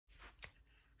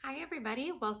Hi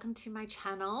everybody, welcome to my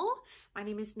channel. My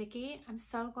name is Niki. I'm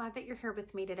so glad that you're here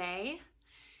with me today.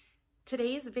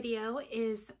 Today's video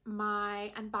is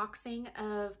my unboxing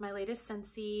of my latest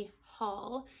Scentsy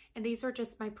haul, and these are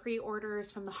just my pre-orders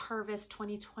from the Harvest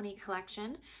 2020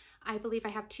 collection. I believe I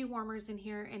have 2 warmers in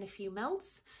here and a few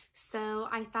melts, so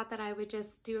I thought that I would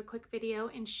just do a quick video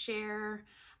and share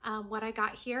what I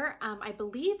got here. I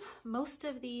believe most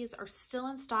of these are still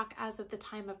in stock as of the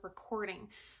time of recording,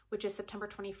 which is September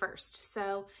 21st.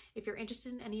 So if you're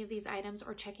interested in any of these items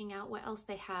or checking out what else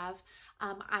they have,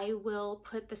 I will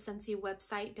put the Scentsy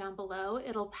website down below.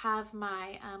 It'll have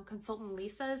my consultant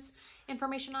Lisa's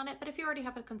information on it, but if you already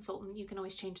have a consultant, you can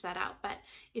always change that out. But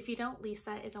if you don't,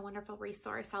 Lisa is a wonderful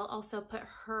resource. I'll also put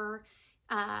her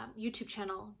YouTube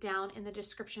channel down in the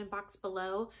description box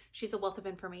below. She's a wealth of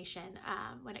information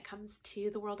when it comes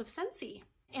to the world of Scentsy.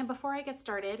 And before I get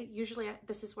started, usually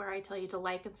this is where I tell you to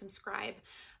like and subscribe.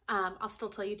 I'll still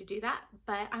tell you to do that,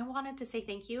 but I wanted to say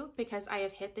thank you because I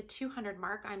have hit the 200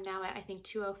 mark. I'm now at, I think,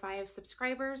 205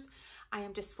 subscribers. I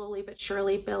am just slowly but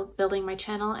surely building my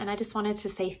channel, and I just wanted to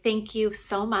say thank you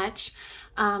so much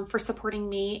for supporting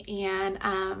me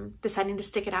and deciding to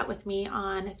stick it out with me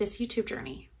on this YouTube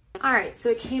journey. All right, so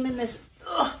it came in this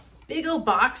big old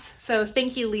box. So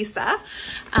thank you, Lisa.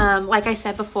 Like I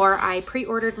said before, I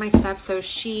pre-ordered my stuff. So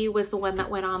she was the one that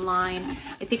went online,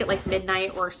 I think at like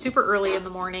midnight or super early in the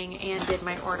morning, and did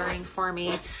my ordering for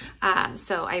me.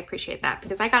 So I appreciate that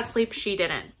because I got sleep, she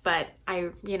didn't. But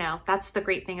you know, that's the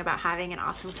great thing about having an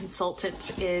awesome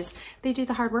consultant is they do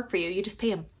the hard work for you. You just pay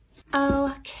them.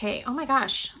 Okay. Oh my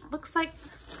gosh. Looks like,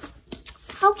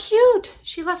 how cute.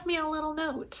 She left me a little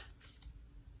note.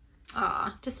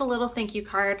 Just a little thank you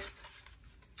card.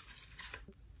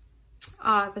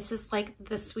 This is like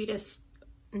the sweetest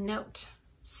note.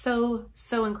 So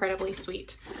incredibly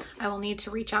sweet. I will need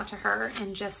to reach out to her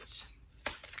and just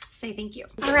say thank you.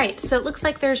 All right, so it looks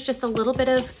like there's just a little bit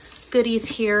of goodies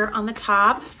here on the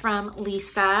top from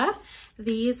Lisa.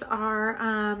 These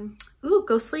are,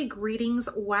 Ghostly Greetings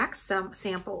wax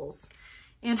samples.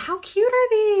 And how cute are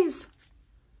these?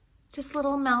 Just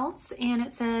little melts, and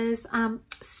it says,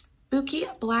 Spooky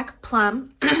Black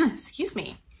Plum, excuse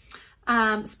me,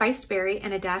 spiced berry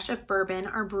and a dash of bourbon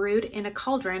are brewed in a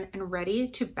cauldron and ready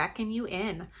to beckon you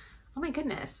in. Oh my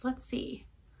goodness, let's see.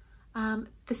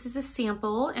 This is a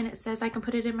sample, and it says I can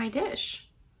put it in my dish.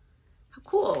 How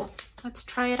cool. Let's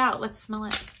try it out. Let's smell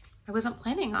it. I wasn't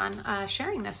planning on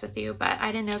sharing this with you, but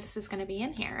I didn't know this was going to be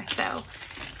in here. So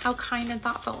how kind and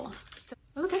thoughtful.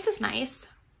 Oh, this is nice.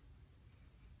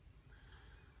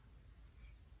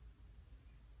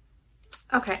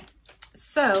 Okay,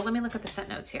 so let me look at the scent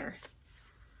notes here.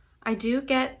 I do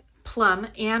get plum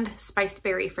and spiced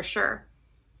berry for sure.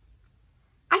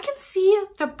 I can see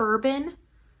the bourbon,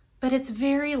 but it's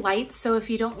very light. So if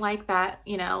you don't like that,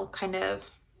 you know, kind of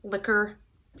liquor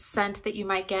scent that you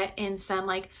might get in some,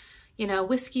 like, you know,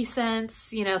 whiskey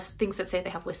scents, you know, things that say they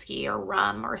have whiskey or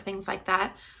rum or things like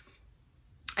that,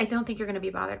 I don't think you're going to be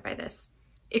bothered by this.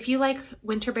 If you like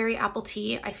winterberry apple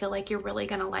tea, I feel like you're really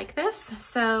gonna like this.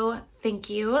 So thank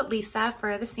you, Lisa,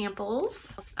 for the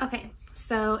samples. Okay,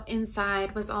 so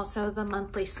inside was also the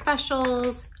monthly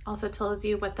specials. Also tells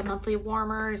you what the monthly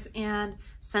warmers and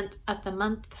scent of the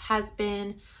month has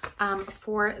been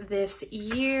for this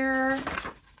year.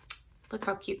 Look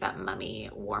how cute that mummy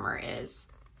warmer is.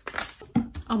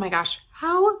 Oh my gosh,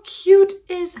 how cute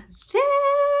is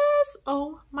this?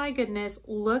 Oh my goodness,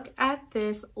 look at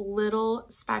this little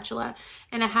spatula.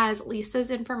 And it has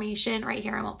Lisa's information right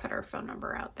here. I won't put her phone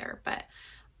number out there, but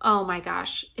oh my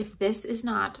gosh, if this is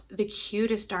not the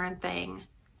cutest darn thing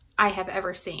I have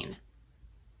ever seen.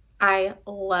 I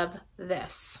love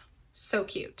this. So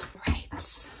cute.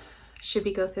 Right. Should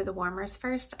we go through the warmers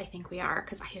first? I think we are,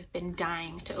 because I have been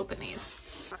dying to open these.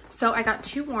 So I got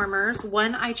 2 warmers.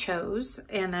 One I chose,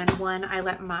 and then one I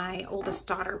let my oldest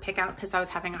daughter pick out because I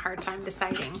was having a hard time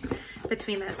deciding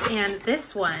between this. And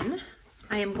this one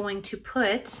I am going to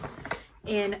put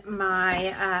in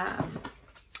my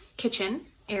kitchen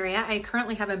area. I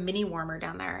currently have a mini warmer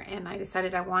down there, and I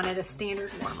decided I wanted a standard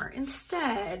warmer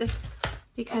instead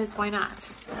because why not?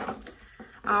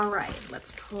 All right,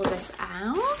 let's pull this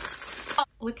out. Oh,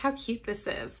 look how cute this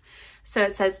is. So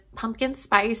it says pumpkin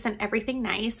spice and everything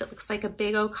nice. It looks like a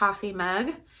big old coffee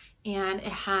mug, and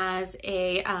it has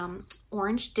a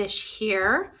orange dish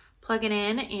here. Plug it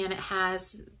in, and it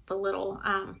has the little,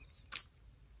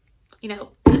 you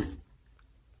know,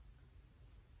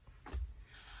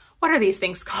 what are these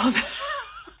things called?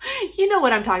 You know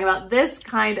what I'm talking about. This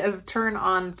kind of turn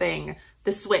on thing,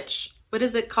 the switch. What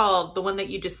is it called? The one that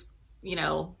you just, you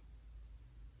know,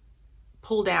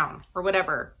 pull down or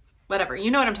whatever. whatever.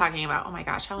 You know what I'm talking about. Oh my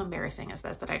gosh, how embarrassing is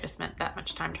this that I just spent that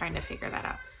much time trying to figure that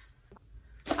out.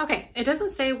 Okay, it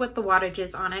doesn't say what the wattage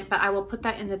is on it, but I will put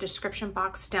that in the description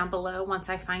box down below once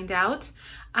I find out.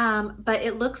 But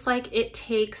it looks like it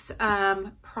takes,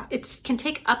 it can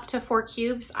take up to 4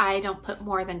 cubes. I don't put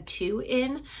more than 2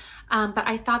 in, but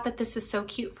I thought that this was so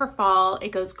cute for fall.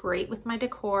 It goes great with my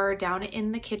decor down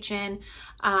in the kitchen.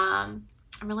 I'm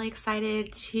really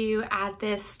excited to add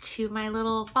this to my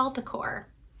little fall decor.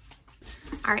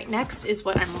 All right, next is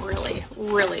what I'm really,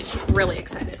 really, really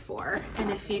excited for.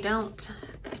 And if you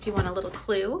want a little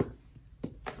clue.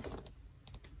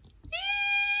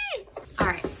 All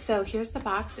right, so here's the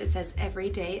box. It says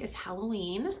every day is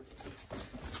Halloween.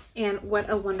 And what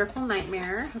a wonderful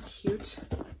nightmare. How cute.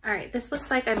 All right, this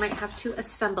looks like I might have to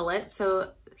assemble it.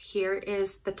 So here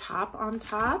is the top on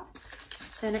top.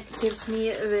 Then it gives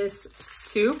me this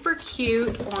super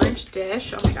cute orange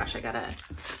dish. Oh my gosh, I gotta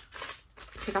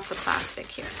take off the plastic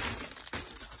here.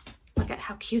 Look at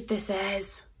how cute this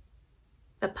is.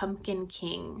 The Pumpkin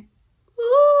King.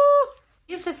 Ooh!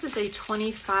 If this is a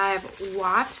 25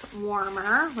 watt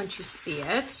warmer, once you see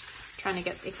it,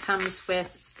 it comes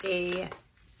with a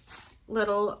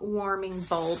little warming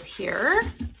bulb here.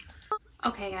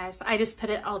 Okay guys, I just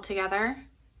put it all together.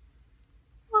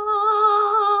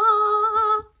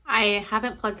 I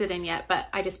haven't plugged it in yet, but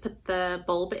I just put the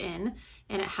bulb in,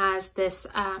 and it has this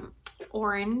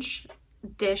orange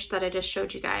dish that I just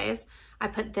showed you guys. I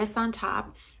put this on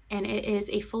top, and it is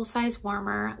a full-size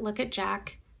warmer. Look at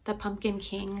Jack, the Pumpkin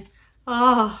King.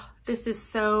 Oh, this is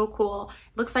so cool.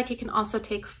 It looks like it can also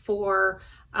take 4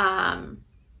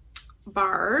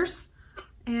 bars,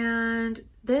 and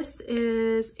this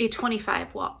is a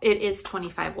 25 watt. It is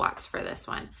 25 watts for this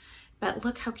one. But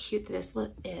look how cute this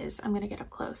is. I'm gonna get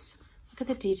up close. Look at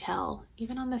the detail.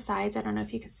 Even on the sides, I don't know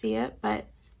if you can see it, but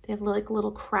they have like little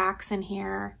cracks in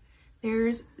here.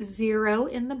 There's 0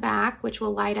 in the back, which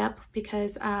will light up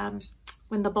because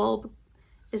when the bulb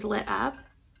is lit up.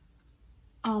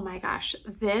 Oh my gosh,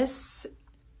 this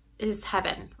is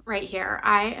heaven right here.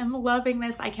 I am loving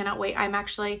this. I cannot wait. I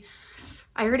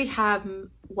already have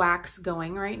wax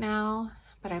going right now,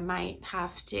 but I might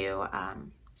have to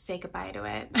say goodbye to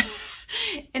it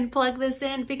and plug this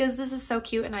in because this is so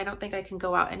cute, and I don't think I can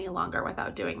go out any longer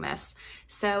without doing this.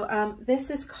 So this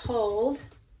is called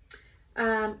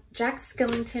Jack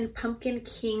Skellington Pumpkin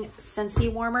King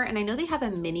Scentsy warmer, and I know they have a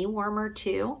mini warmer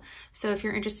too. So if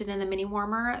you're interested in the mini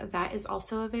warmer, that is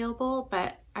also available,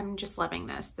 but I'm just loving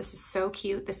this. This is so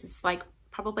cute. This is like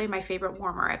probably my favorite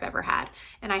warmer I've ever had,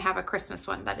 and I have a Christmas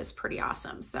one that is pretty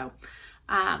awesome. So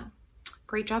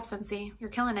great job, Scentsy.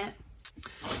 You're killing it.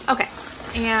 Okay,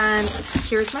 and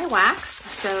here's my wax.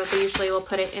 So they usually will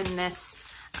put it in this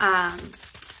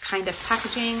kind of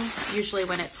packaging, usually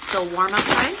when it's still warm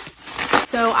outside.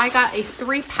 So I got a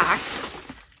 3-pack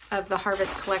of the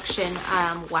Harvest Collection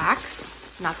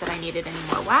wax. Not that I needed any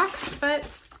more wax, but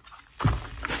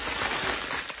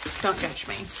don't judge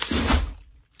me.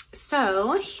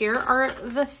 So here are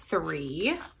the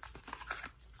 3.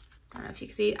 I don't know if you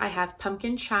can see. I have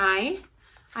Pumpkin Chai.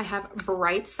 I have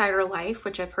Bright Cider Life,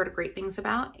 which I've heard great things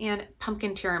about, and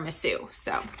Pumpkin Tiramisu.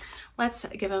 So let's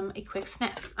give them a quick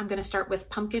sniff. I'm going to start with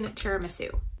Pumpkin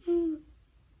Tiramisu.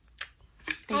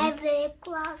 I have lip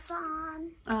gloss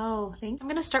on. Oh, thanks. I'm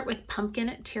going to start with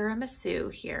Pumpkin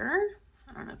Tiramisu here.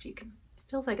 I don't know if you can, it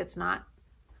feels like it's not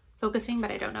focusing,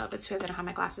 but I don't know if it's because I don't have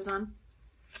my glasses on.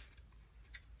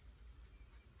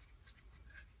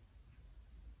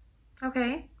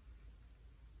 Okay.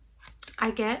 I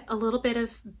get a little bit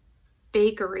of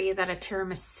bakery that a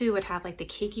tiramisu would have, like the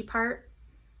cakey part.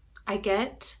 I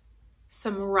get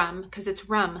some rum, because it's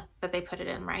rum that they put it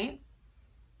in, right?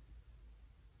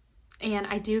 And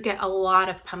I do get a lot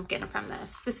of pumpkin from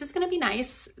this. This is gonna be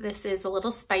nice. This is a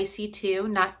little spicy too,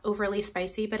 not overly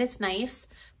spicy, but it's nice.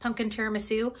 Pumpkin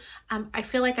tiramisu. I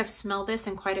feel like I've smelled this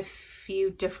in quite a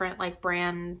few different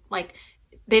brand,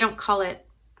 they don't call it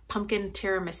pumpkin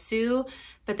tiramisu,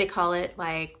 but they call it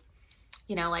like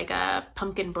a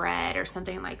pumpkin bread or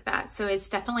something like that. So it's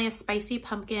definitely a spicy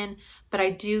pumpkin, but I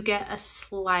do get a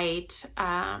slight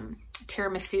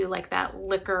tiramisu, like that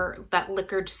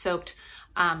liquor soaked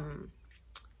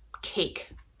cake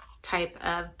type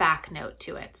of back note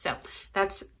to it. So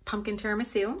that's pumpkin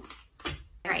tiramisu.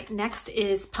 All right, next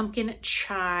is pumpkin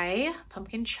chai.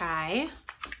 Pumpkin chai.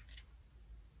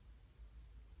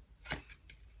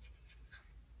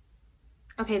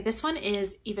 Okay, this one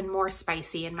is even more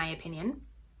spicy in my opinion,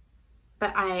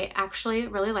 but I actually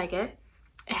really like it.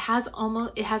 It has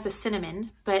a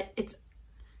cinnamon, but it's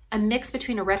a mix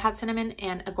between a red hot cinnamon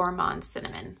and a gourmand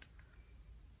cinnamon.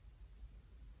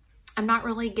 I'm not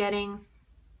really getting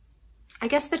I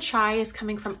guess the chai is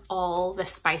coming from all the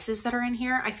spices that are in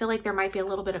here. I feel like there might be a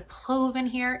little bit of clove in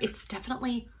here. It's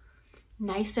definitely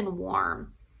nice and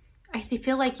warm. I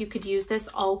feel like you could use this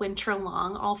all winter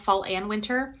long, all fall and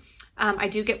winter. I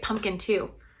do get pumpkin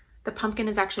too. The pumpkin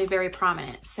is actually very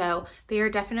prominent. So they are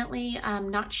definitely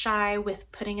not shy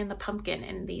with putting in the pumpkin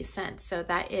in these scents. So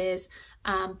that is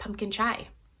pumpkin chai.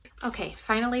 Okay,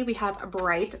 finally we have a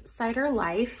Bright Cider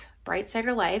Life. Bright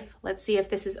Cider Life. Let's see if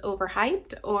this is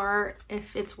overhyped or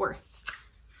if it's worth.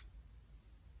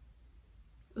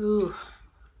 Ooh.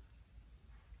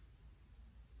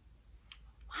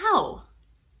 Wow.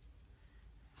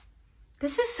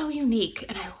 This is so unique,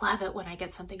 and I love it when I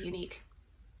get something unique.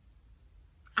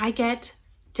 I get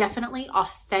definitely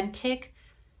authentic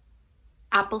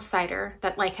apple cider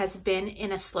that like has been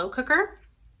in a slow cooker.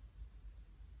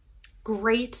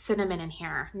 Great cinnamon in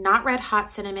here. Not red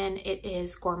hot cinnamon. It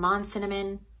is gourmand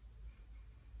cinnamon.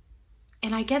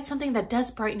 And I get something that does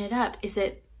brighten it up. Is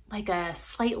it like a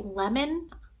slight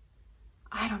lemon?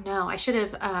 I don't know. I should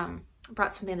have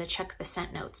brought something to check the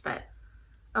scent notes, but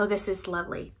oh, this is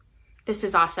lovely. This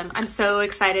is awesome. I'm so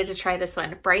excited to try this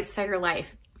one. Bright Cider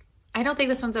Life. I don't think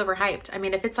this one's overhyped. I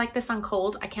mean, if it's like this on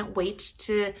cold, I can't wait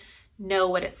to know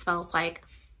what it smells like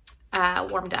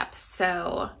warmed up.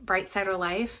 So Bright Cider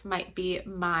Life might be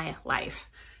my life.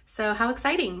 So how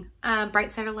exciting.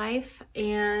 Bright Cider Life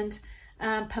and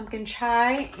pumpkin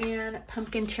chai and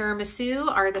pumpkin tiramisu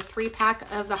are the 3-pack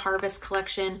of the Harvest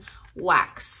Collection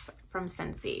wax from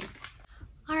Scentsy.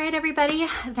 All right, everybody,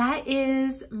 that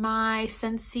is my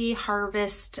Scentsy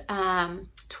Harvest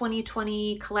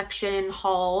 2020 collection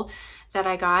haul that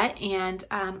I got, and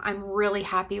I'm really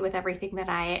happy with everything that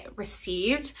I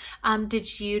received.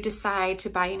 Did you decide to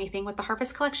buy anything with the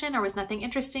Harvest collection, or was nothing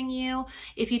interesting you?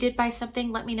 If you did buy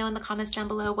something, let me know in the comments down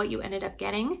below what you ended up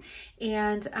getting.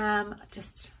 And I'll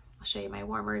show you my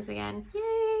warmers again.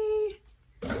 Yay!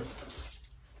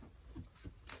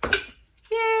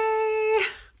 Yay!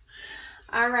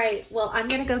 All right, well, I'm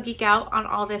gonna go geek out on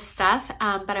all this stuff,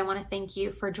 but I wanna thank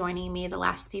you for joining me the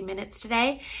last few minutes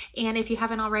today. And if you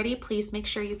haven't already, please make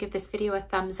sure you give this video a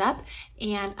thumbs up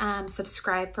and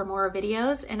subscribe for more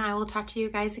videos, and I will talk to you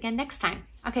guys again next time.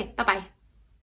 Okay, bye-bye.